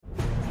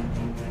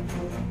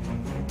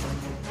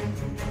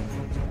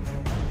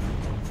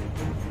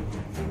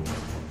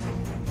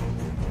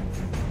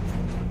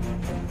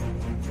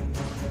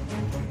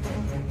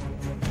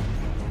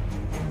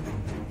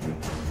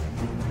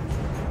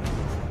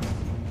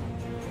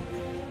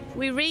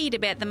We read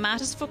about the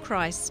martyrs for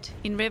Christ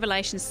in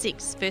Revelation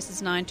 6,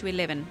 verses 9 to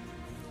 11.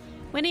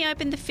 When he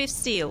opened the fifth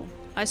seal,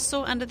 I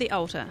saw under the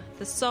altar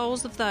the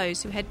souls of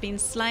those who had been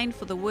slain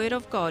for the word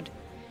of God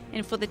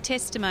and for the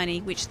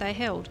testimony which they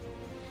held.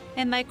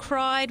 And they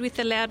cried with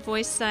a loud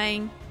voice,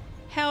 saying,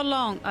 How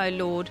long, O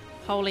Lord,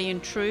 holy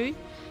and true,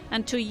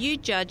 until you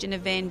judge and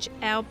avenge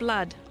our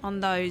blood on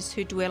those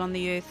who dwell on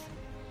the earth?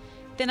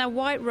 Then a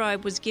white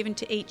robe was given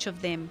to each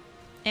of them,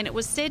 and it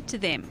was said to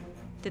them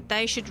that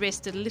they should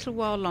rest a little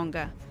while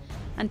longer,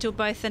 until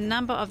both the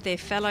number of their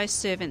fellow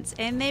servants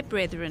and their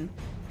brethren,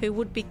 who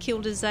would be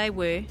killed as they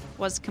were,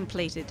 was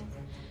completed.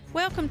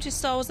 Welcome to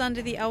Souls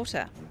Under the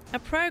Altar, a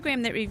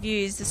program that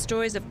reviews the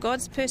stories of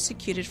God's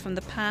persecuted from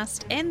the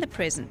past and the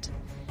present.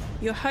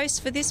 Your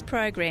host for this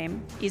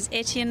program is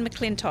Etienne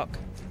McClintock.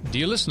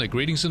 Dear listener,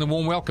 greetings and a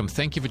warm welcome.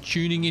 Thank you for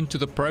tuning into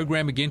the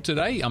program again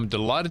today. I'm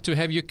delighted to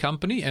have your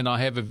company, and I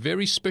have a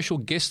very special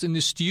guest in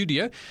the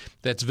studio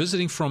that's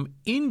visiting from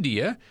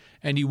India,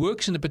 and he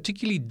works in a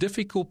particularly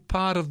difficult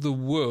part of the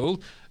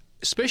world,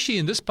 especially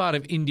in this part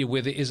of India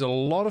where there is a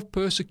lot of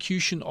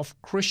persecution of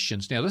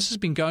Christians. Now, this has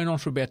been going on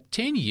for about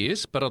 10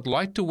 years, but I'd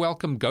like to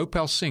welcome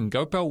Gopal Singh.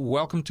 Gopal,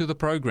 welcome to the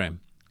program.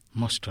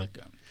 Most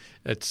welcome.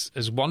 It's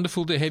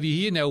wonderful to have you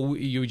here. Now,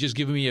 you were just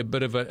giving me a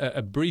bit of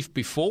a brief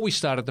before we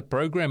started the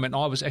program, and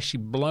I was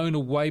actually blown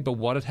away by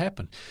what had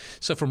happened.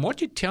 So from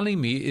what you're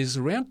telling me is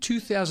around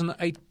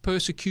 2008,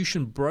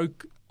 persecution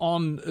broke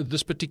on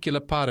this particular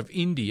part of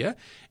India,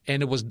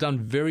 and it was done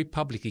very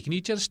publicly. Can you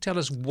just tell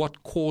us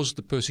what caused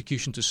the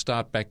persecution to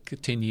start back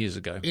 10 years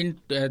ago?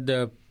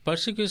 The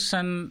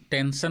persecution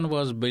tension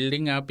was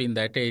building up in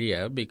that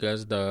area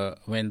because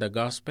when the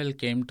gospel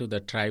came to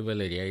the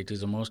tribal area, it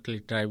is a mostly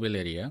tribal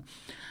area,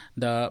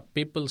 the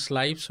people's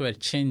lives were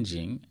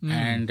changing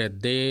and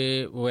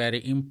they were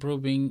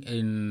improving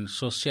in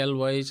social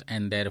wise,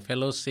 and their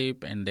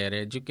fellowship and their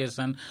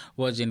education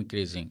was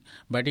increasing.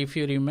 But if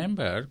you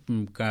remember,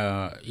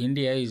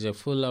 India is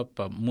full of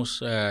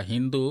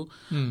Hindu,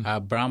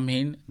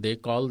 Brahmin. They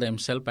call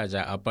themselves as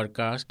a upper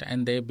caste,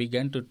 and they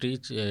began to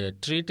treat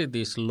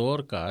this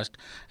lower caste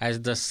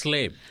as the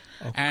slave.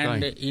 Okay.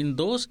 And in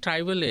those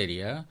tribal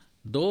area,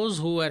 those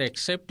who were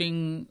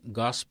accepting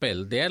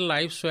gospel, their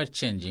lives were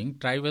changing.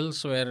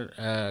 Tribals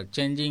were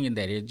changing in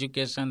their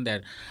education,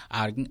 their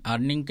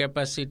earning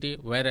capacity,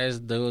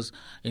 whereas those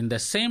in the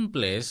same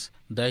place,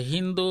 the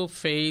Hindu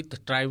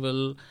faith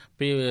tribal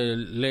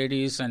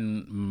ladies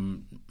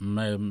and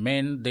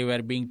men, they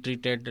were being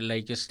treated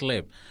like a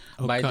slave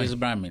by this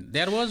Brahmin.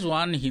 There was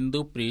one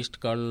Hindu priest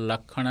called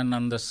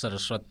Lakhanananda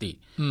Saraswati,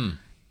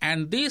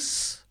 and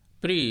this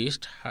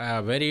priest, a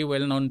very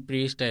well-known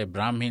priest, a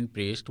Brahmin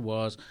priest,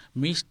 was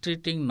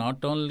mistreating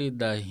not only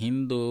the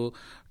Hindu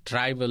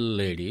tribal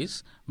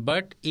ladies,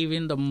 but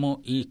even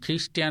the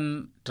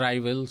Christian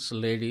tribals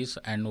ladies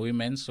and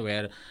women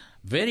were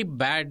very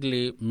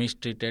badly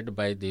mistreated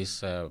by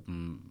this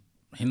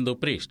Hindu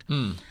priest.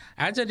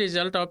 As a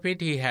result of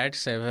it, he had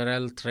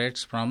several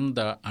threats from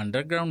the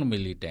underground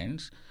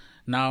militants.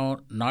 Now,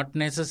 not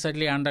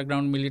necessarily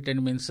underground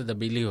militant means the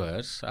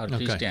believers or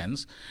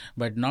Christians,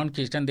 but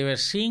non-Christian. They were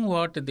seeing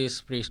what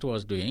this priest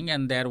was doing,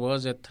 and there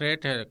was a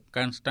threat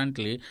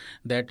constantly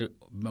that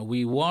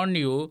we warn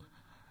you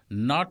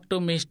not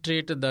to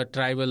mistreat the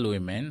tribal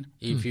women.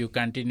 If you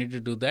continue to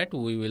do that,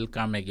 we will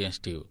come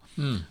against you.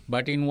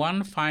 But in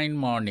one fine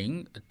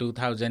morning,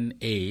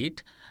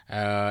 2008,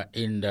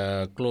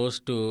 close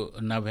to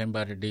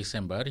November,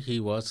 December, he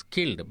was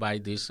killed by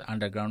this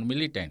underground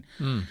militant.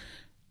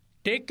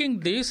 Taking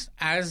this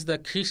as the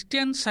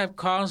Christians have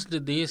caused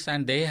this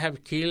and they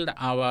have killed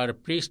our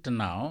priest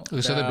now.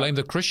 So they blame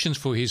the Christians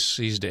for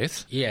his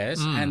death? Yes,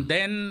 and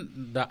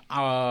then the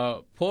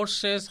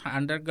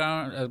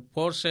underground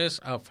forces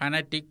of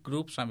fanatic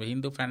groups, some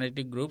Hindu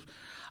fanatic groups,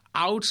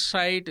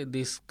 outside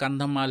this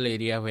Kandhamal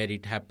area where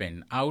it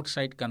happened.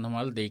 Outside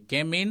Kandhamal, they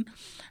came in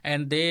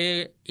and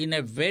they, in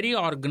a very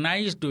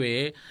organized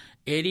way,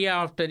 area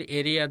after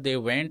area they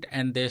went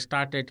and they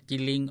started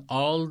killing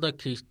all the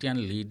Christian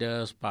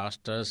leaders,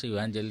 pastors,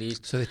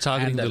 evangelists. So they're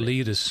targeting the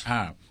leaders.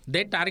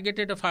 They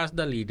targeted first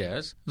the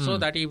leaders so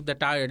that if the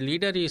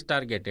leader is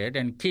targeted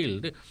and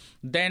killed,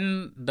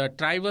 then the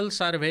tribals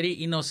are very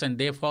innocent.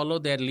 They follow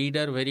their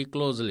leader very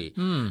closely.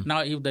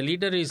 Now, if the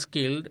leader is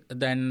killed,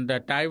 then the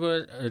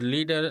tribal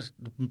leaders,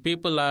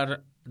 people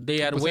are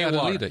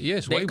wayward.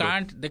 Yes, they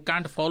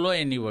can't follow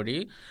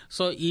anybody.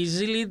 So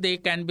easily they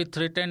can be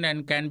threatened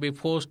and can be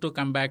forced to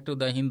come back to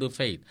the Hindu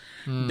faith.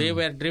 They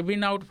were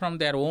driven out from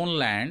their own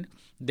land.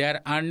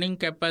 Their earning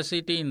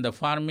capacity, in the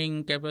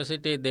farming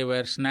capacity, they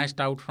were snatched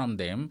out from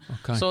them.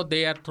 So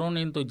they are thrown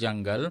into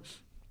jungle.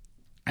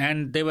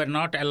 And they were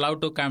not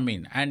allowed to come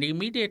in. And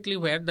immediately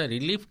where the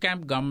relief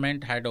camp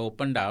government had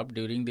opened up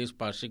during this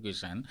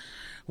persecution,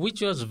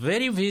 which was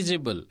very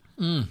visible,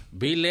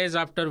 Village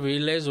after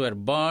village were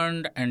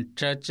burned and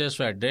churches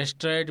were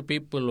destroyed.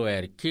 People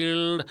were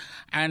killed,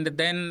 and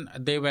then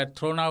they were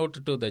thrown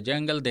out to the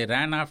jungle. They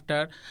ran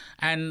after,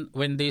 and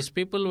when these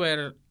people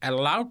were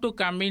allowed to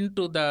come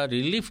into the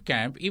relief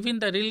camp, even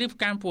the relief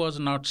camp was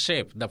not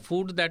safe. The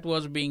food that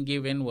was being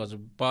given was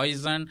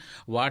poison,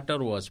 water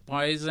was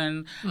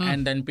poison,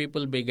 and then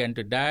people began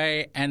to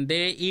die. And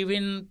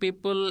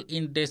people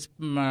in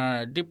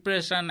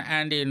depression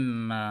and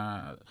in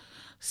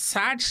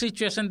sad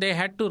situation, they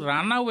had to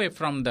run away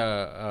from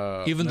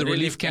the even the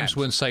relief camps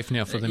weren't safe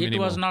now for them anymore. It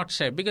was not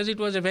safe because it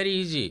was very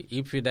easy.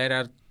 If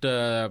there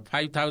are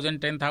 5,000,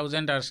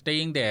 10,000 are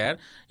staying there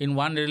in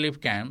one relief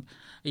camp,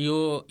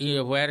 you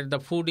where the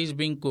food is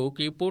being cooked,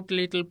 you put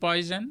little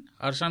poison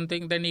or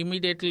something, then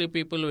immediately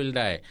people will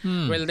die.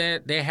 Well,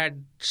 they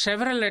had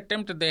several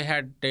attempts they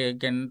had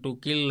taken to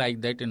kill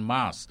like that in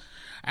mass.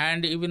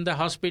 And even the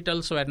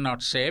hospitals were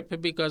not safe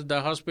because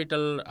the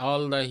hospital,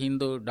 all the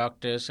Hindu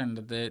doctors, and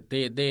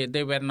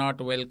they were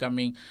not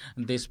welcoming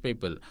these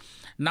people.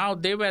 Now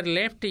they were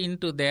left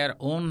into their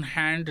own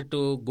hand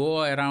to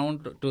go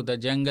around to the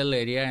jungle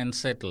area and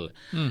settle.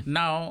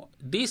 Now,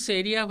 this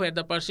area where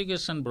the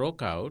persecution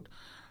broke out,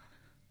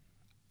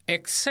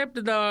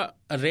 except the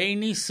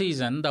rainy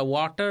season, the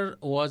water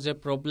was a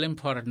problem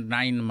for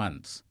 9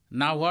 months.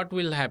 Now what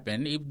will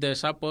happen if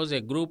suppose a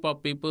group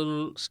of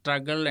people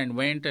struggled and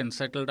went and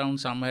settled down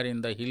somewhere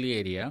in the hilly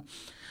area,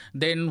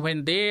 then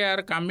when they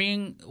are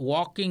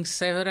walking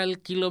several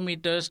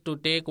kilometers to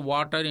take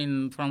water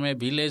from a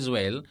village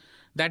well,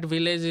 that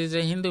village is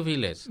a Hindu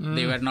village.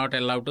 They were not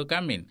allowed to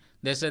come in.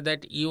 They said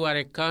that you are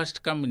a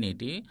cursed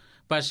community.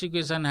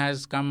 Persecution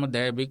has come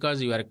there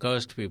because you are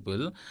cursed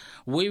people.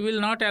 We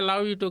will not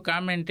allow you to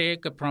come and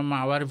take from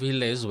our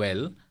village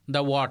well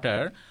the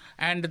water.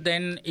 And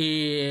then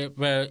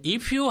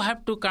if you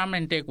have to come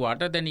and take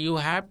water, then you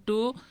have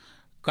to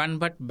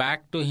convert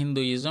back to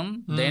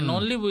Hinduism. Then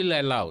only we'll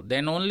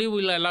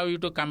allow you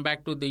to come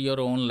back to your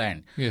own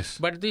land. Yes.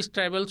 But these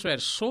tribals were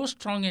so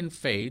strong in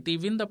faith,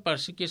 even the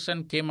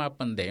persecution came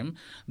upon them,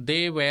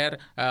 they were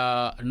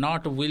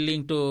not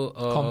willing to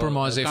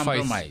compromise their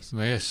faith.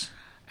 Yes.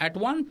 At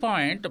one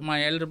point,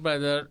 my elder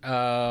brother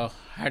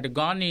had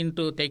gone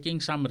into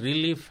taking some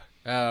relief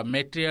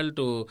material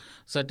to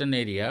certain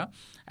area,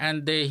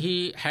 and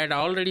he had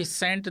already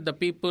sent the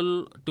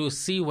people to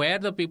see where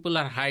the people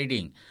are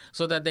hiding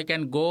so that they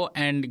can go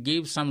and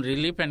give some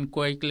relief and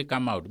quickly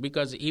come out.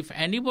 Because if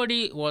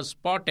anybody was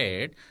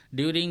spotted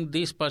during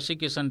this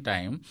persecution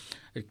time,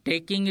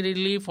 taking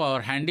relief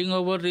or handing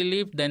over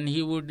relief, then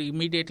he would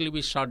immediately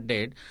be shot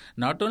dead,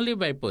 not only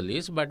by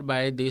police but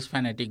by these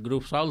fanatic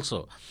groups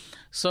also.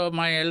 So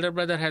my elder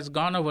brother has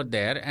gone over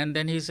there, and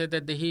then he said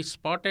that he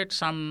spotted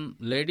some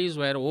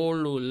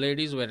old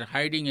ladies were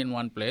hiding in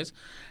one place,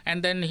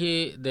 and then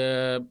he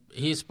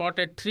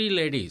spotted 3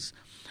 ladies.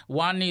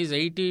 One is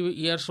 80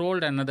 years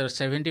old, another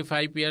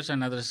 75 years,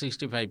 another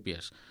 65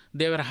 years.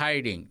 They were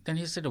hiding. Then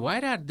he said,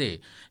 where are they?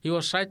 He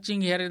was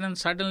searching here, and then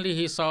suddenly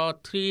he saw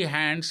 3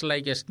 hands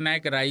like a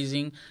snake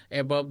rising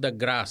above the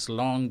grass,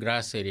 long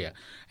grass area.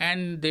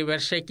 And they were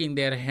shaking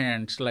their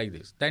hands like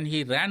this. Then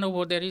he ran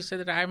over there. He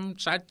said, I'm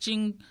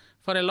searching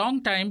for a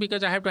long time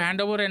because I have to hand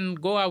over and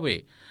go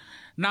away.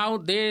 Now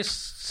they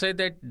said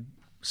that,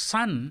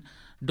 son,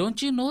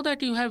 don't you know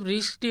that you have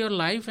risked your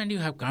life and you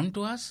have come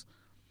to us?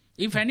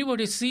 If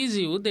anybody sees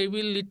you, they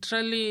will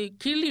literally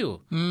kill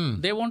you.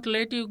 They won't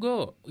let you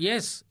go.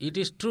 Yes, it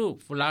is true.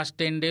 For last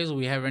 10 days,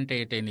 we haven't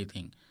ate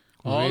anything.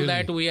 All Really?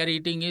 that we are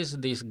eating is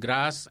this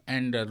grass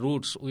and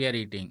roots we are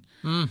eating.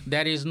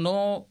 There is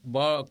no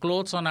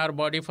clothes on our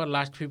body for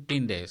last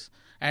 15 days.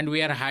 And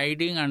we are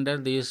hiding under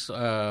this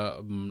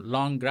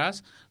long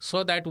grass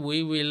so that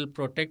we will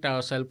protect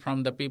ourselves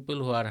from the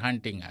people who are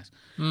hunting us.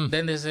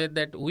 Then they said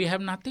that we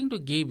have nothing to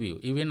give you.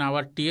 Even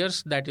our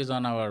tears that is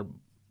on our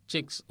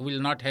chicks will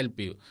not help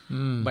you,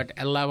 but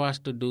allow us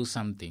to do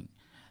something.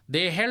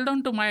 They held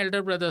on to my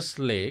elder brother's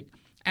leg,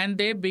 and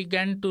they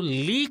began to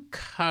lick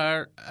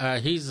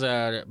his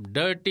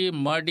dirty,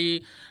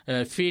 muddy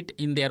feet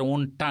in their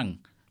own tongue.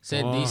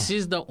 Said, this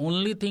is the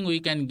only thing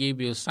we can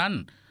give you,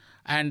 son.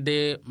 And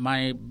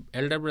my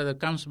elder brother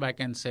comes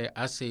back and say,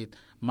 Asit,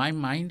 my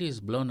mind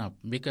is blown up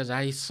because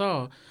I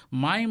saw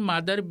my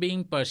mother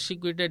being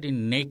persecuted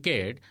in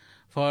naked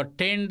for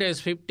 10 days,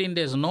 15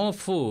 days, no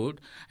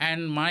food,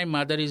 and my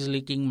mother is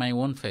licking my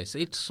own face.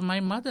 It's my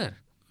mother.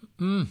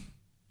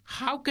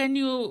 How can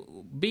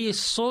you be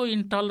so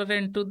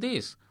intolerant to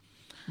this?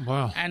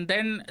 Wow. And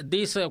then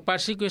this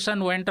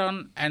persecution went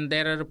on, and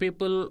there are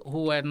people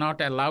who were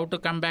not allowed to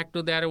come back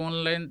to their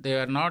own land. They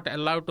were not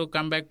allowed to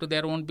come back to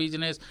their own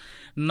business,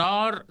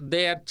 nor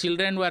their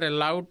children were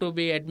allowed to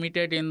be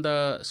admitted in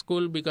the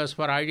school because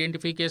for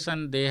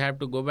identification they have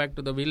to go back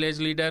to the village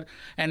leader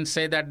and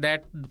say that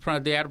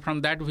they are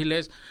from that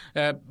village.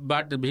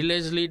 But the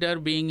village leader,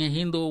 being a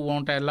Hindu,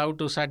 won't allow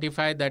to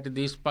certify that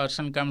this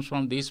person comes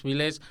from this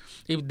village.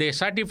 If they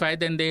certify,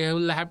 then they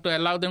will have to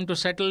allow them to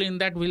settle in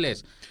that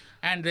village.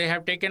 and they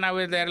have taken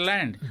away their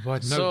land.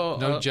 Right,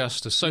 no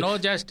justice. So, no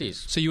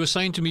justice. So you were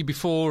saying to me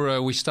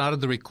before we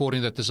started the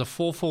recording that there's a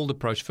fourfold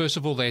approach. First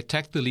of all, they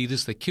attack the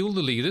leaders, they kill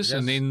the leaders,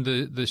 and then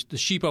the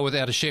sheep are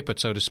without a shepherd,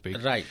 so to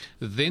speak. Right.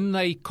 Then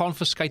they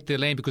confiscate their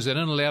land because they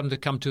don't allow them to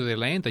come to their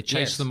land. They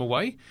chase them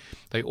away.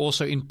 They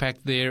also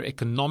impact their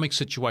economic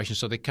situation,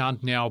 so they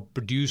can't now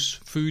produce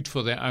food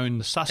for their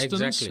own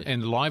sustenance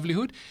and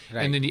livelihood.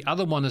 Right. And then the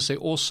other one is they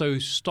also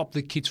stop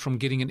the kids from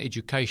getting an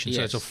education.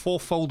 So it's a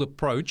fourfold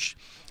approach,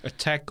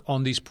 attack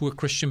on these poor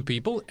Christian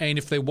people. And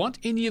if they want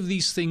any of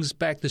these things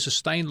back, the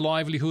sustained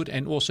livelihood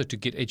and also to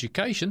get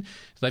education,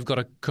 they've got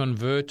to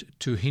convert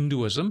to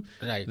Hinduism.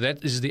 Right.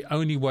 That is the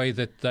only way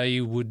that they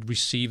would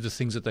receive the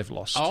things that they've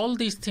lost. All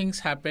these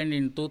things happened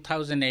in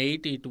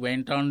 2008. It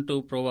went on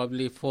to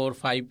probably 4 or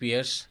 5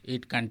 years.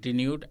 It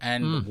continued,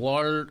 and the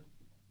world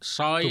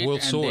saw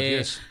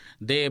it.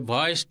 They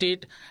voiced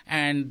it,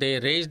 and they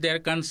raised their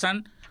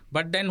concern.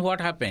 But then what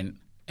happened?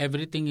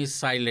 Everything is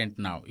silent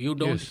now. You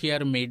don't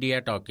hear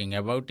media talking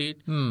about it.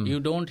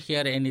 You don't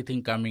hear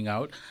anything coming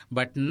out.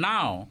 But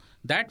now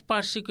that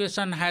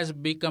persecution has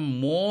become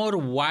more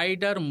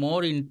wider,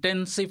 more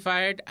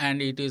intensified,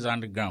 and it is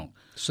underground.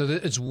 So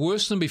it's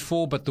worse than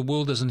before, but the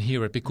world doesn't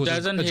hear it because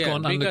it's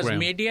gone underground. Because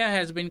media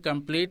has been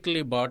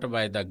completely bought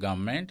by the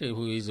government,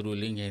 who is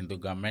ruling Hindu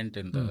government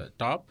in the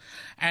top.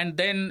 And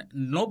then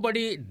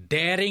nobody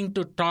daring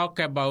to talk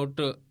about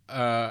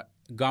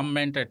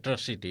government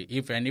atrocity.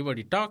 If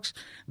anybody talks,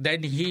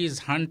 then he is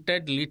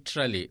hunted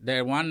literally.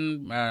 There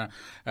one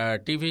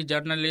TV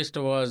journalist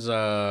was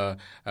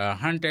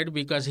hunted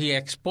because he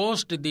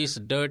exposed this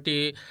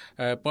dirty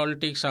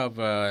politics of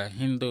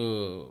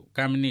Hindu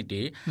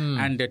community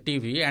and the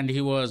TV, and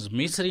he was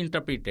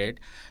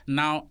misinterpreted.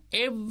 Now,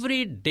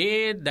 every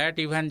day that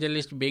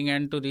evangelist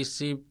began to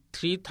receive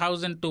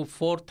 3,000 to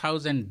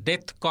 4,000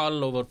 death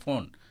call over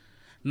phone.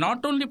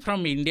 Not only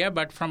from India,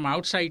 but from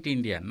outside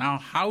India. Now,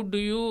 how do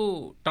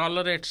you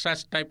tolerate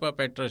such type of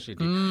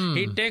atrocity?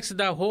 He takes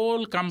the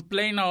whole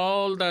complaint,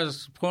 all the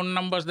phone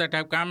numbers that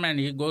have come, and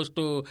he goes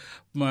to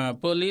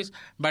police.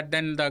 But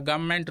then the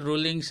government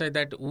ruling say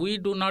that we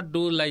do not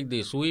do like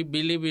this. We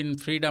believe in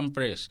freedom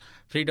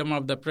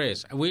of the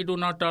press. We do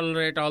not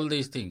tolerate all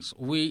these things.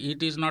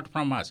 It is not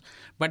from us.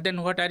 But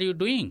then what are you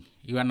doing?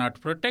 You are not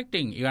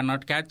protecting. You are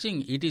not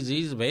catching. It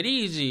is very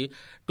easy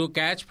to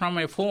catch from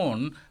a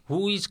phone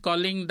who is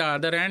calling the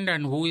other end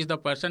and who is the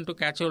person to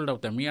catch hold of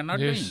them. You are not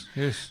doing.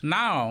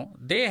 Now,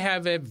 they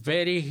have a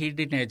very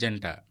hidden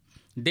agenda.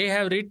 They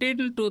have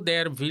written to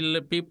their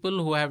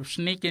people who have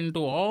sneaked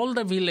into all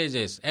the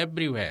villages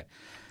everywhere.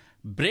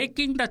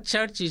 Breaking the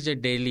church is a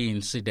daily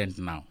incident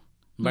now.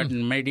 But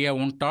media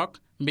won't talk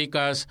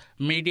because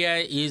media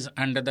is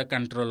under the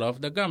control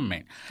of the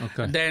government.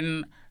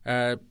 Then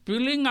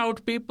pulling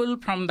out people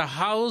from the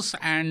house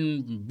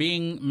and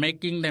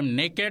making them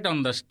naked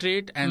on the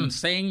street and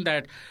saying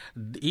that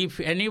if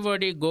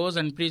anybody goes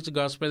and preach the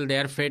gospel,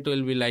 their fate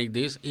will be like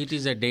this. It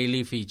is a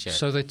daily feature.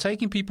 So they're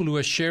taking people who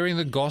are sharing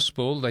the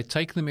gospel, they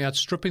take them out,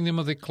 stripping them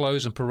of their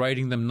clothes and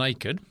parading them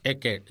naked.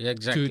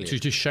 Exactly.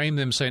 To shame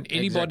them, saying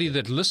anybody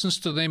that listens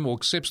to them or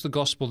accepts the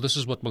gospel, this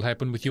is what will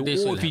happen with you,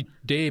 or if you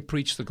dare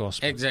preach the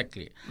gospel.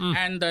 Exactly.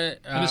 And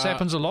this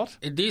happens a lot?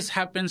 This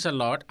happens a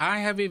lot. I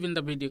have even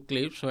the video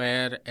clips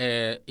where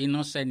an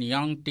innocent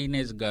young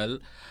teenage girl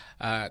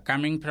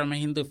coming from a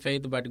Hindu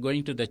faith but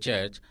going to the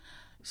church,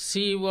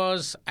 she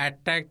was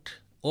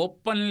attacked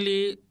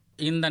openly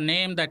in the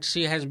name that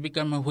she has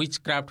become a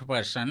witchcraft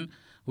person,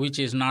 which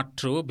is not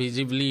true.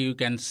 Visibly, you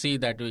can see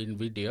that in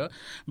video.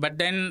 But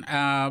then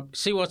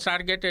she was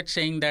targeted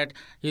saying that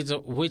it's a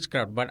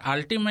witchcraft. But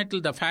ultimately,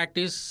 the fact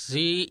is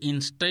she,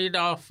 instead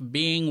of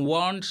being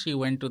warned, she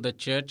went to the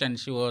church and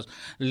she was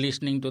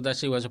listening to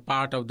she was a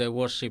part of the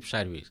worship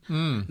service.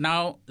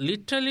 Now,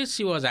 literally,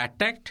 she was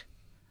attacked,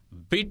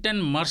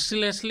 beaten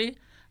mercilessly,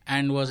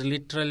 and was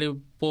literally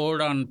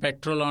poured on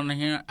petrol on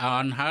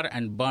her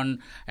and burned,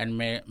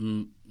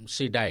 and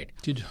she died.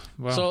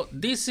 Wow. So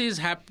this is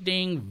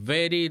happening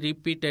very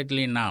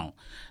repeatedly now.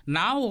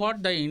 Now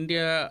what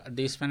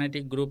this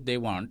fanatic group, they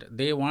want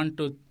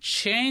to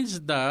change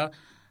the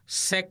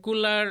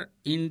secular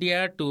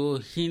India to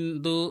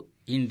Hindu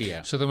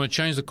India. So they want to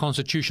change the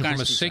constitution from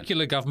a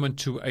secular government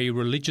to a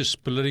religious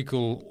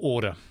political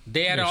order.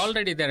 There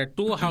are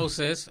two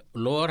houses,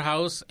 lower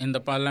house in the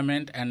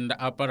parliament and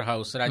the upper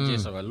house, Rajya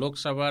Sabha, Lok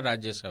Sabha,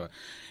 Rajya Sabha.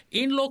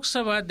 In Lok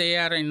Sabha, they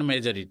are in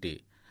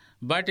majority.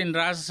 But in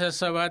Rajya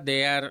Sabha,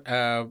 they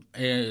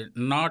are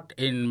not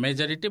in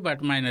majority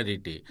but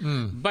minority.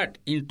 But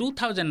in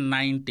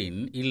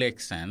 2019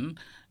 election,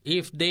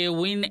 if they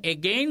win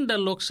again the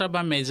Lok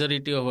Sabha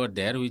majority over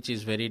there, which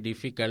is very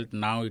difficult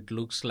now it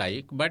looks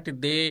like, but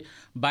they,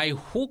 by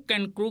hook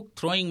and crook,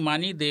 throwing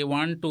money, they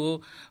want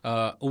to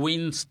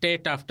win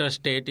state after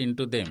state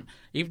into them.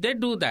 If they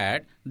do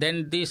that,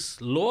 then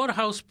these lower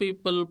house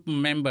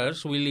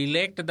members will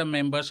elect the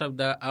members of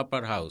the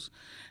upper house.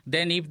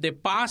 Then if they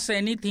pass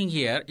anything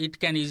here, it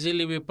can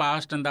easily be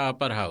passed in the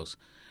upper house.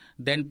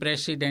 Then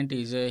president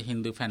is a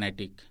Hindu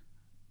fanatic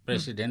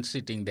president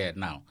sitting there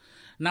now.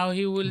 Now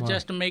he will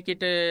just make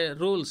it a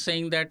rule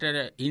saying that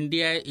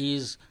India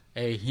is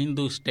a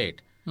Hindu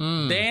state.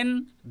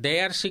 Then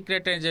their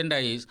secret agenda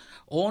is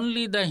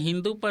only the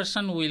Hindu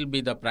person will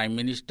be the Prime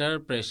Minister,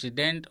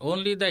 President,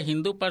 only the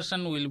Hindu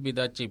person will be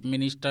the Chief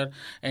Minister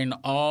in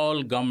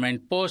all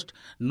government posts,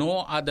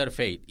 no other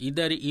faith.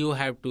 Either you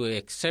have to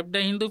accept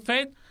the Hindu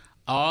faith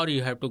or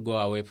you have to go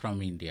away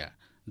from India.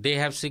 They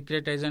have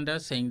secret agenda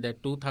saying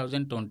that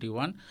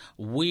 2021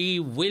 we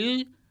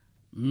will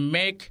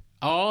make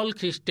all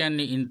Christian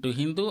into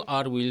Hindu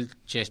or we'll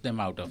chase them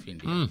out of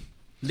India.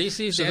 This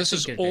is So this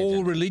is all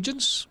agenda.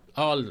 religions?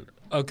 All.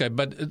 Okay,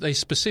 but they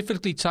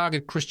specifically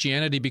target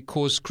Christianity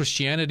because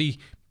Christianity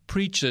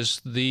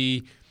preaches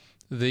the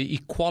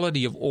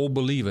equality of all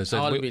believers,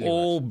 that All we're believers.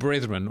 all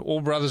brethren, all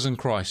brothers in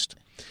Christ.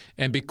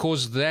 And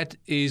because that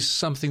is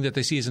something that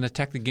they see as an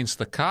attack against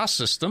the caste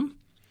system,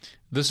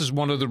 this is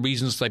one of the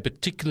reasons they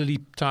particularly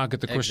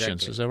target the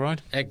Christians. Exactly. Is that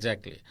right?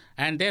 Exactly.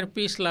 And they're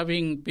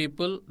peace-loving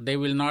people. They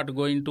will not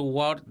go into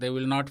war. They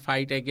will not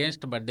fight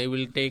against, but they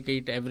will take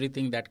it,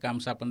 everything that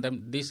comes upon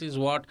them. This is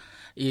what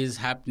is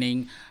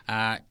happening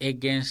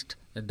against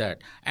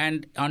that.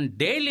 And on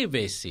daily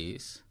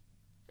basis,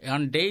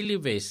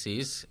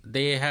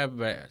 they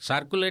have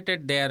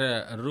circulated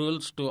their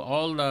rules to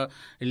all the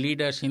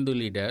leaders, Hindu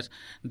leaders,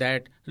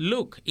 that,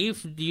 look,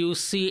 if you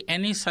see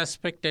any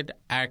suspected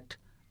act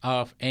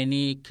of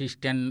any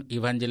Christian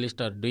evangelist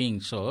or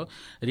doing so,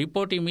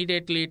 report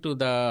immediately to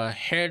the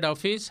head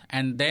office,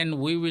 and then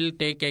we will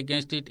take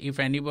against it. If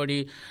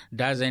anybody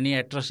does any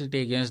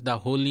atrocity against the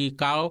holy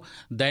cow,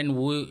 then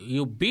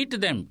you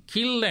beat them,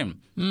 kill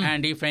them.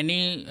 And if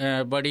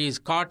anybody is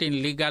caught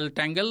in legal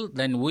tangle,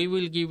 then we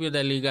will give you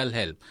the legal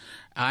help.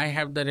 I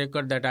have the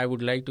record that I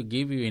would like to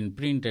give you in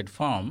printed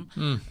form,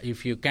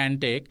 if you can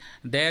take.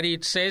 There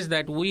it says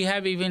that we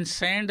have even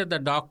sent the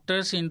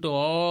doctors into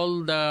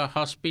all the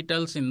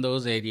hospitals in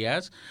those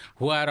areas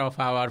who are of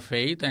our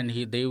faith, and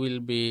they will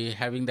be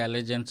having the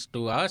allegiance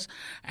to us.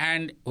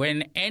 And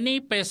when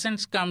any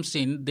patients comes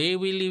in, they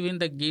will even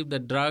give the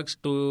drugs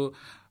to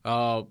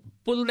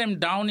pull them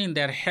down in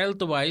their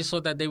health-wise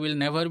so that they will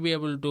never be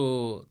able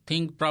to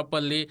think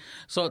properly.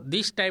 So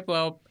this type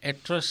of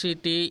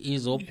atrocity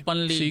is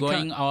openly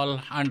going all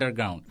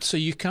underground. So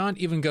you can't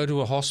even go to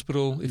a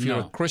hospital if you're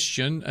a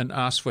Christian and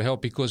ask for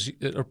help because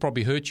it'll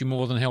probably hurt you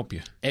more than help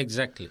you.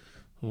 Exactly.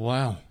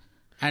 Wow.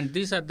 And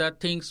these are the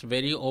things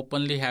very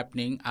openly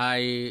happening.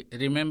 I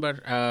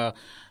remember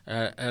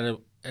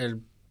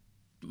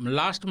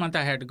last month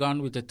I had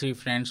gone with the 3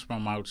 friends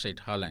from outside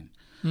Holland.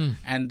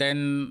 And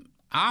then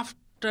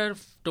after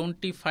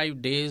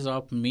 25 days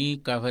of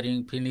me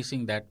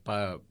finishing that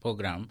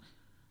program,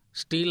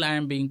 still I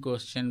am being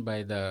questioned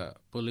by the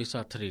police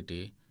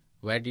authority.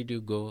 Where did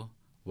you go?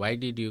 Why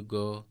did you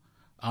go?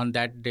 On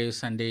that day,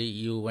 Sunday,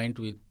 you went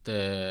with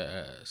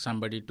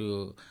somebody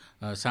to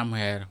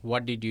somewhere.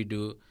 What did you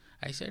do?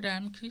 I said,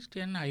 I'm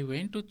Christian. I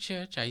went to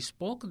church. I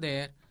spoke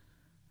there.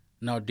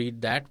 Now,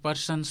 did that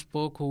person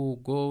spoke who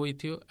go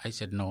with you? I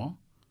said, no.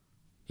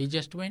 He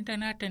just went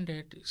and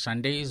attended.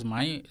 Sunday is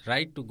my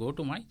right to go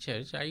to my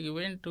church. I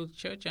went to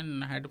church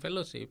and had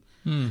fellowship.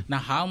 Now,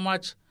 how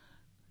much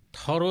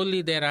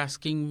thoroughly they're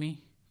asking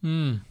me,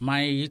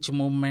 my each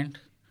movement,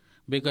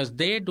 because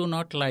they do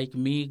not like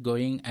me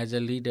going as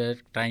a leader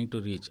trying to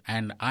reach.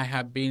 And I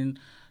have been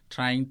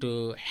trying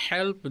to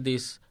help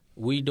these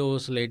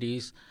widows,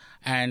 ladies,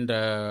 and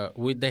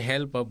with the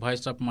help of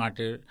Voice of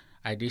Martyr,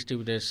 I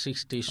distributed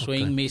 60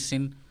 sewing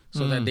machines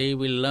so that they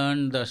will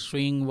learn the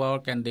sewing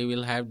work and they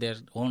will have their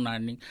own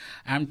earning.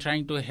 I'm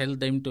trying to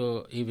help them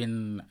to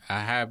even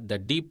have the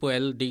deep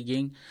well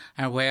digging,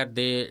 and where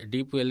the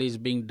deep well is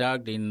being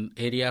dug in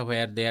area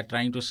where they are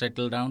trying to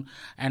settle down.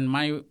 And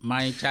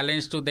my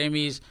challenge to them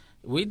is,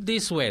 with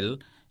this well,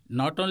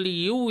 not only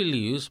you will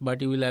use, but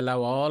you will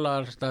allow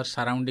all the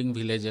surrounding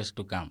villages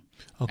to come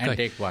and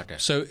take water.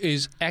 So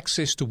is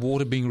access to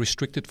water being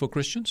restricted for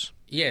Christians?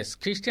 Yes,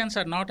 Christians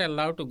are not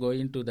allowed to go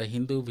into the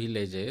Hindu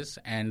villages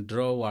and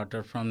draw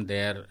water from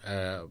their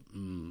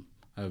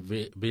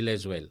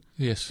village well.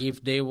 Yes. If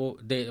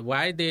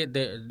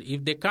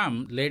if they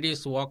come,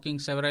 ladies walking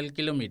several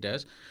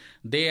kilometers,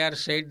 they are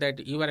said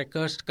that you are a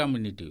cursed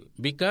community.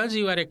 Because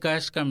you are a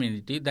cursed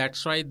community,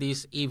 that's why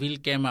this evil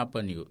came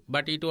upon you.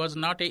 But it was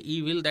not an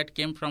evil that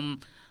came from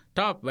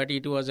top, but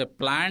it was a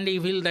planned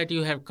evil that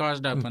you have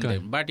caused upon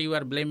them. But you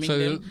are blaming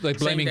them. So they're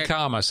blaming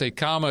karma. Say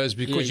karma is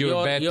because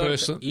you're a bad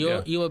person.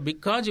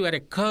 Because you are a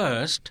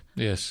cursed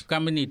yes.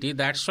 community,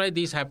 that's why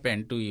this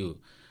happened to you.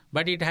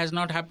 But it has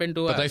not happened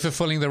to us. But they're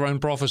fulfilling their own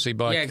prophecy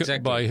by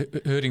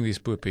hurting these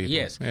poor people.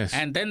 Yes.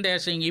 And then they're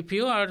saying, if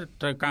you are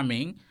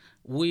coming,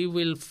 we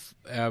will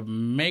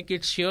make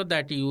it sure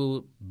that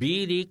you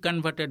be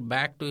reconverted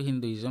back to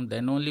Hinduism,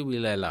 then only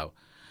we'll allow.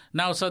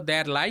 Now, so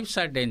their lives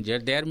are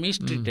endangered, they are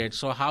mistreated,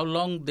 so how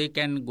long they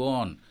can go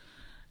on?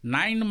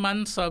 9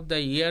 months of the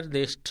year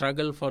they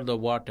struggle for the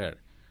water.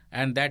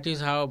 And that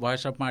is how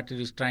Voice of Martyr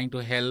is trying to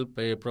help,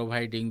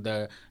 providing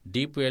the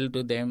deep well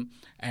to them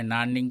and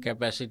earning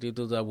capacity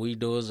to the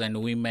widows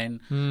and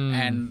women,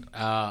 and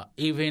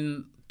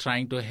even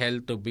trying to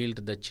help to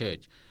build the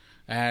church.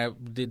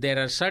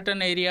 There are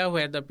certain areas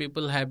where the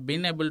people have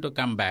been able to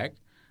come back,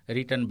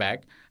 return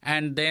back,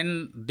 and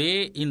then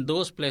in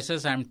those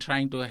places I'm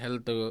trying to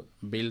help to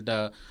build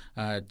a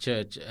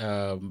church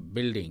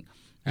building.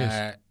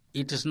 Yes.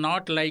 It is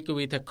not like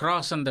with a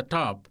cross on the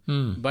top,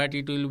 but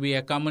it will be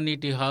a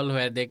community hall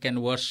where they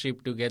can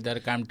worship together,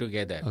 come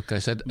together.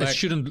 Okay, so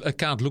it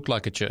can't look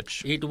like a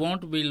church. It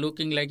won't be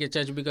looking like a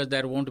church because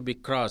there won't be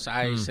cross.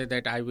 I say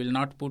that I will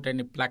not put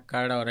any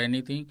placard or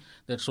anything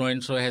that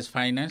so-and-so has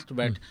financed,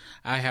 but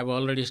I have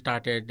already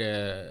started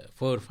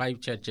 4 or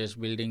 5 churches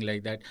building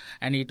like that,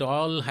 and it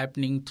all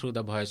happening through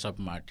the Voice of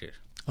Martyr.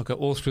 Okay,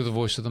 all through the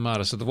Voice of the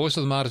Martyrs. So the Voice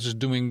of the Martyrs is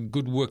doing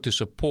good work to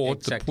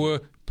support the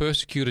poor,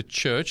 persecuted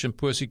church and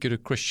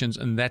persecuted Christians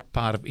in that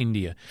part of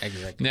India.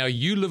 Exactly. Now,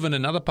 you live in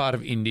another part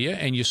of India,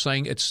 and you're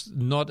saying it's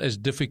not as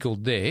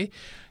difficult there.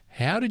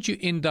 How did you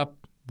end up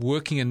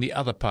working in the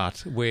other part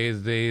where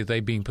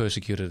they're being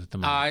persecuted at the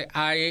moment?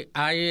 I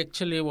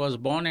actually was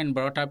born and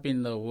brought up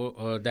in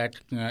that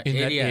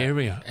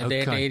area.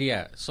 Okay. That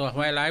area. So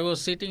while I was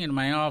sitting in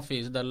my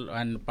office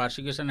and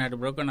persecution had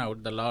broken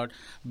out, the Lord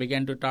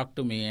began to talk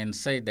to me and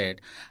say that,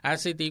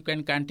 Asit, you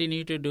can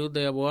continue to do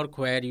the work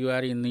where you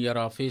are in your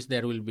office.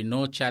 There will be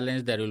no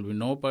challenge. There will be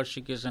no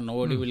persecution.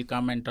 Nobody will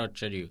come and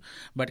torture you.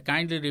 But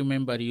kindly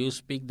remember, you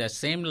speak the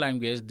same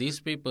language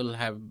these people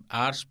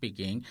are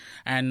speaking,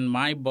 and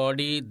my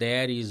body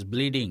there is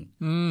bleeding.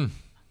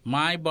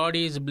 My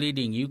body is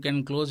bleeding. You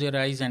can close your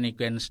eyes and you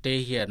can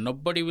stay here.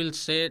 Nobody will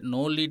say,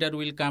 no leader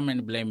will come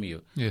and blame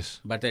you. Yes.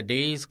 But the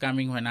day is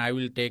coming when I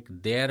will take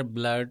their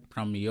blood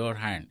from your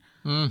hand.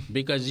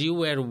 Because you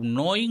were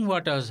knowing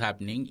what was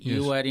happening. Yes.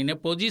 You were in a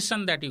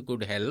position that you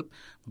could help,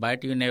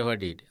 but you never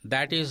did.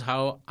 That is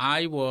how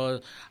I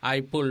was. I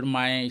pulled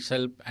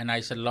myself and I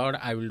said, Lord,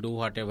 I will do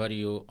whatever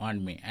you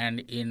want me. And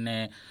in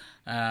a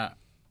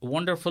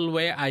wonderful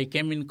way, I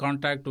came in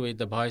contact with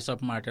the Voice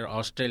of Martyr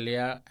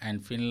Australia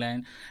and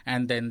Finland,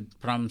 and then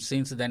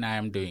since then I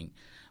am doing.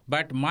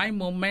 But my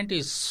movement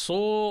is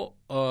so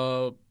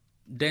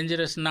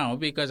dangerous now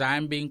because I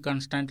am being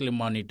constantly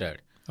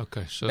monitored.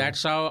 Okay, so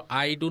that's how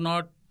I do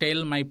not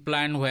tell my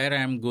plan where I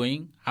am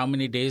going, how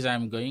many days I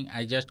am going.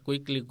 I just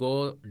quickly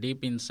go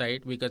deep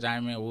inside because I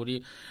am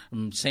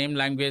a same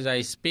language I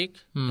speak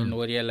in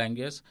Oriya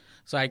language.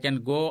 So I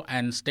can go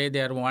and stay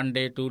there 1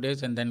 day, 2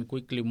 days, and then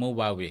quickly move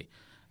away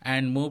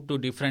and move to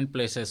different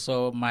places.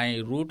 So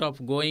my route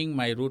of going,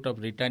 my route of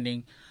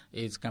returning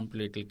is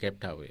completely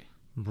kept away.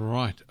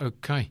 Right,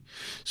 okay.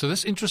 So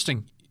that's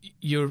interesting.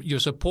 You're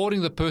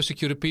supporting the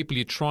persecuted people.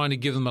 You're trying to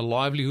give them a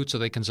livelihood so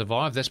they can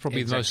survive. That's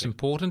probably the most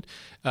important.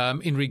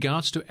 In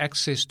regards to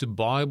access to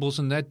Bibles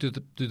and that, do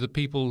the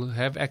people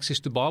have access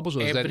to Bibles?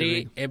 Or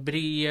every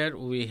year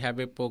we have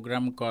a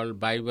program called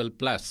Bible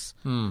Plus.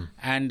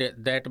 And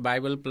that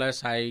Bible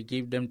Plus, I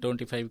give them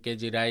 25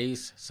 kg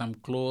rice, some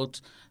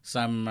clothes,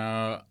 some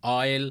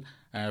oil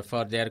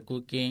for their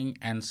cooking,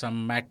 and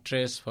some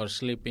mattress for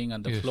sleeping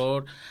on the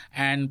floor,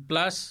 and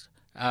plus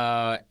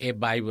a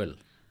Bible.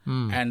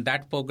 And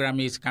that program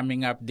is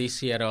coming up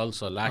this year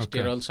also. Last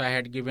year also I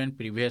had given,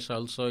 previous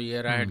also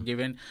year I had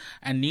given.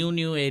 A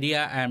new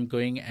area I am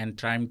going and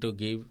trying to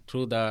give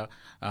through the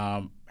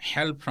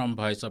help from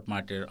Voice of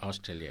Martyr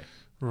Australia.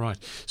 Right.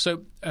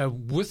 So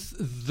with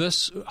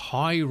this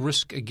high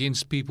risk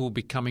against people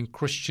becoming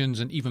Christians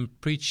and even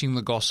preaching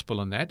the gospel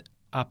and that,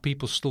 are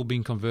people still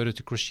being converted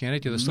to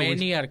Christianity?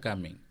 Many are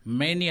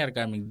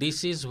coming.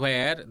 This is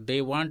where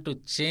they want to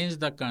change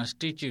the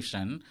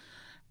constitution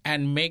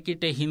and make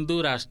it a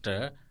Hindu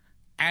Rashtra,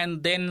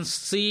 and then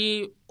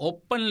see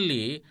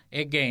openly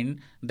again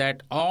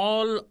that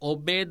all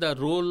obey the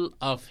rule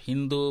of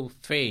Hindu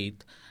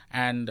faith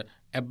and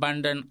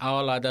abandon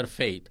all other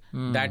faith.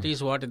 That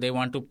is what they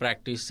want to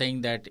practice,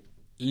 saying that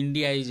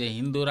India is a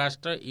Hindu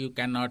Rashtra, you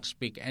cannot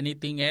speak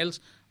anything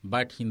else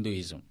but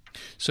Hinduism.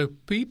 So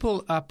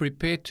people are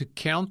prepared to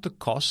count the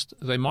cost.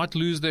 They might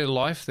lose their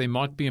life. They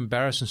might be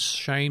embarrassed and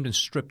shamed and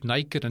stripped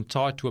naked and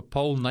tied to a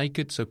pole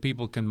naked so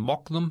people can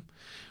mock them.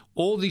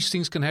 All these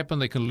things can happen.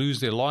 They can lose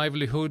their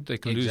livelihood. They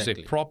can lose their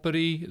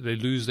property. They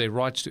lose their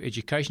rights to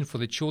education for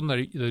their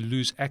children. They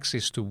lose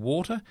access to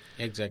water.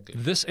 Exactly.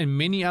 This and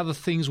many other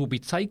things will be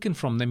taken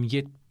from them,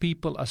 yet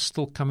people are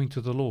still coming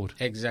to the Lord.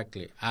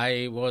 Exactly.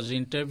 I was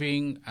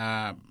interviewing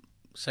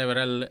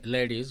several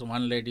ladies.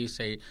 One lady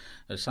say,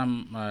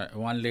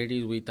 one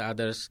lady with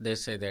others, they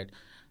say that,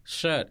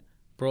 sir,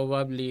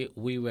 probably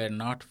we were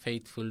not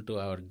faithful to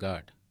our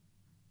God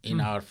in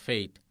our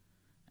faith,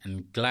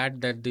 and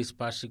glad that this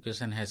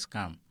persecution has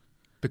come.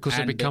 Because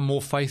they become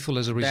more faithful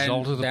as a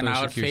result of the persecution.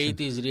 Then our faith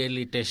is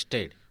really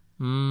tested.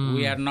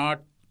 We are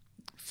not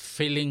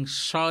feeling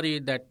sorry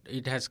that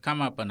it has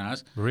come upon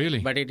us. Really?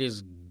 But it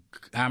is.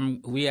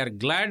 We are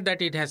glad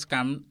that it has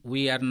come.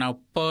 We are now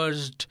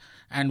purged,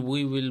 and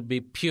we will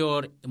be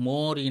pure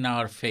more in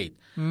our faith.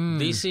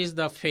 This is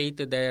the faith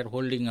they are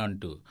holding on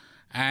to.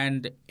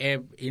 And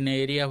in an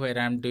area where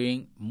I am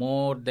doing,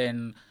 more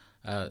than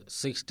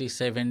 60,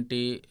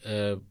 70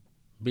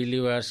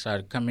 believers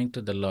are coming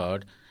to the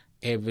Lord,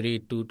 every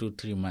 2 to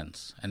 3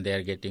 months, and they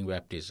are getting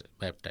baptized.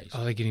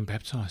 Are they getting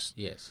baptized?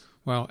 Yes.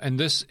 Wow. And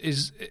this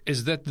is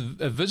that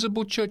a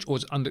visible church, or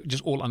is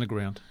just all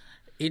underground?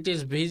 It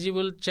is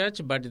visible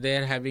church, but they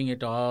are having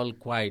it all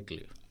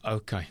quietly.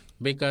 Okay.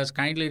 Because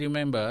kindly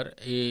remember,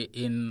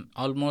 in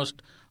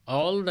almost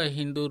all the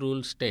Hindu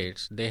ruled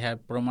states, they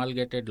have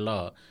promulgated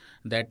law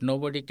that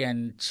nobody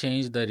can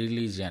change the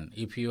religion.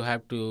 If you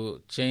have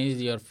to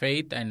change your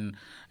faith and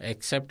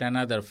accept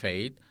another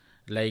faith,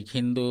 like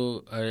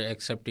Hindu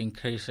accepting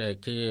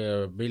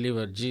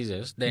believer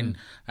Jesus, then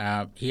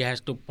he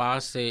has to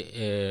pass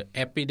a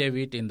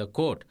affidavit in the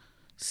court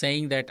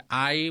saying that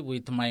I,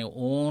 with my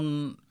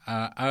own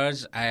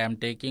urge, I am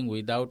taking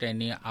without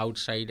any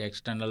outside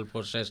external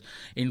forces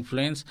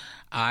influence,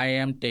 I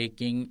am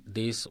taking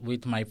this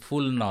with my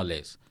full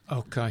knowledge.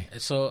 Okay.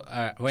 So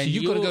when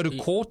you've got to go to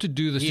court to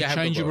do this, to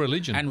change your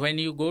religion. And when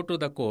you go to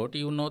the court,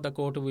 the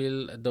court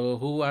will,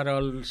 who are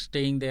all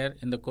staying there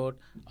in the court?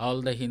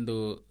 All the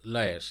Hindu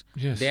lawyers.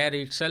 Yes. There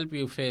itself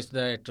you face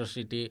the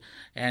atrocity,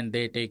 and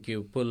they take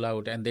you, pull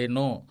out, and they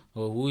know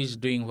who is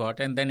doing what,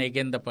 and then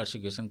again the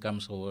persecution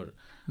comes over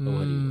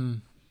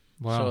you.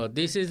 Wow. So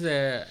this is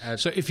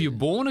so if you're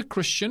born a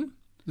Christian,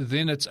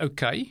 then it's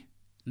okay?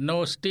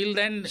 No, still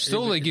they get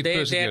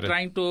persecuted. They are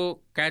trying to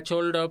catch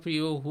hold of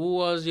you. Who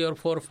was your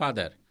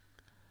forefather?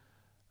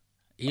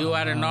 You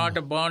are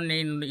not born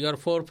in your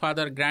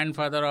forefather,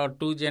 grandfather, or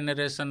 2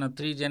 generations or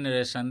 3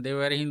 generations. They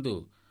were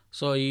Hindu.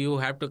 So you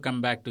have to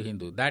come back to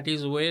Hindu. That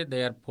is why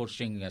they are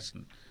forcing us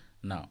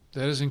now.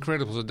 That is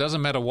incredible. So it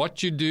doesn't matter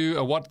what you do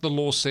or what the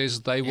law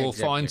says, they will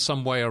find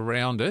some way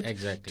around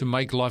it to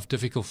make life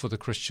difficult for the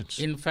Christians.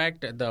 In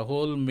fact, the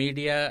whole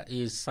media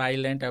is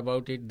silent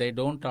about it. They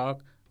don't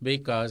talk,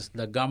 because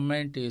the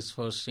government is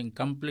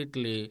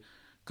completely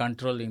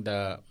controlling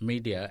the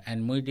media,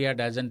 and media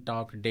doesn't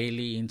talk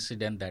daily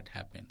incident that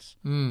happens.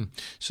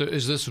 So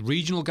is this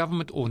regional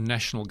government or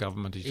national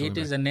government? It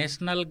is a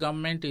national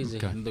government, is a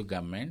Hindu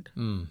government.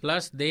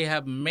 Plus they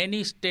have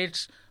many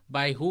states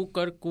by hook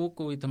or crook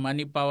with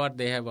money power.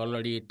 They have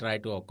already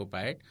tried to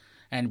occupy it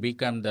and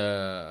become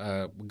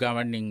the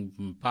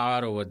governing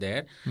power over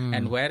there.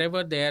 And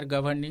wherever they are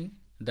governing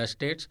the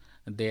states,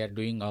 they are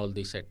doing all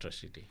this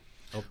atrocity.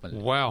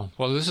 Openly. Wow.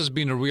 Well, this has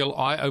been a real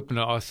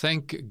eye-opener. I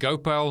thank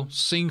Gopal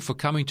Singh for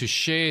coming to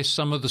share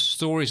some of the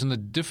stories and the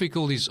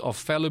difficulties of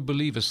fellow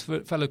believers,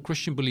 fellow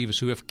Christian believers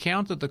who have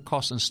counted the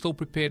cost and still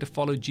prepared to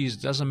follow Jesus.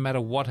 It doesn't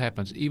matter what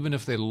happens, even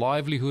if their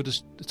livelihood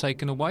is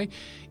taken away,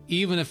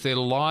 even if their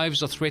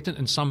lives are threatened,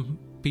 and some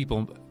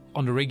people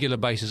on a regular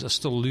basis are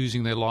still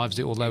losing their lives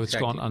there, although it's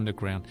gone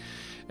underground.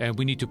 And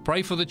we need to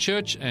pray for the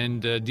church.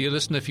 And dear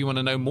listener, if you want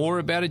to know more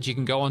about it, you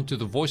can go on to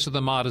the Voice of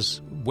the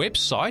Martyrs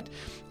website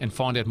and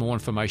find out more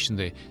information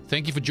there.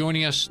 Thank you for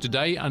joining us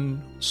today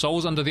on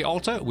Souls Under the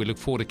Altar. We look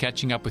forward to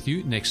catching up with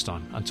you next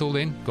time. Until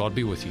then, God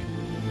be with you.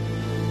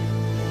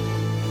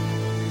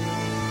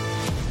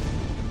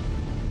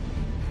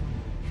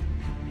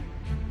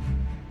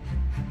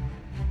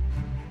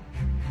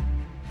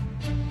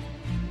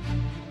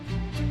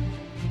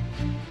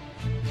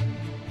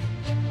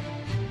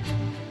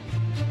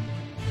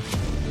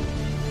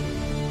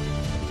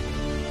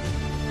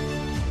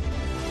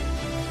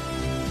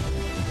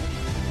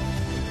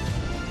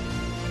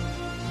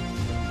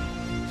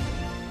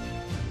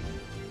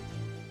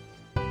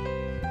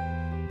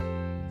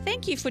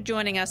 Thank you for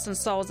joining us on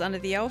Souls Under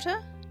the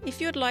Altar. If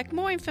you would like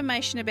more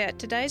information about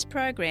today's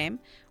program,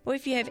 or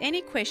if you have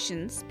any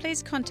questions,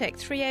 please contact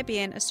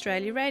 3ABN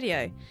Australia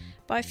Radio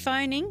by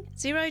phoning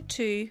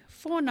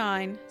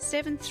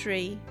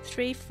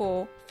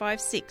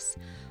 0249733456,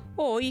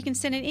 or you can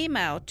send an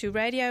email to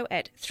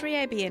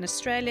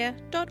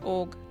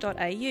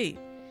radio@3abnaustralia.org.au.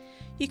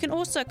 You can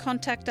also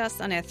contact us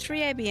on our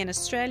 3ABN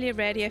Australia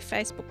Radio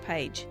Facebook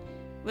page.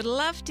 We'd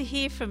love to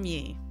hear from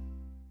you.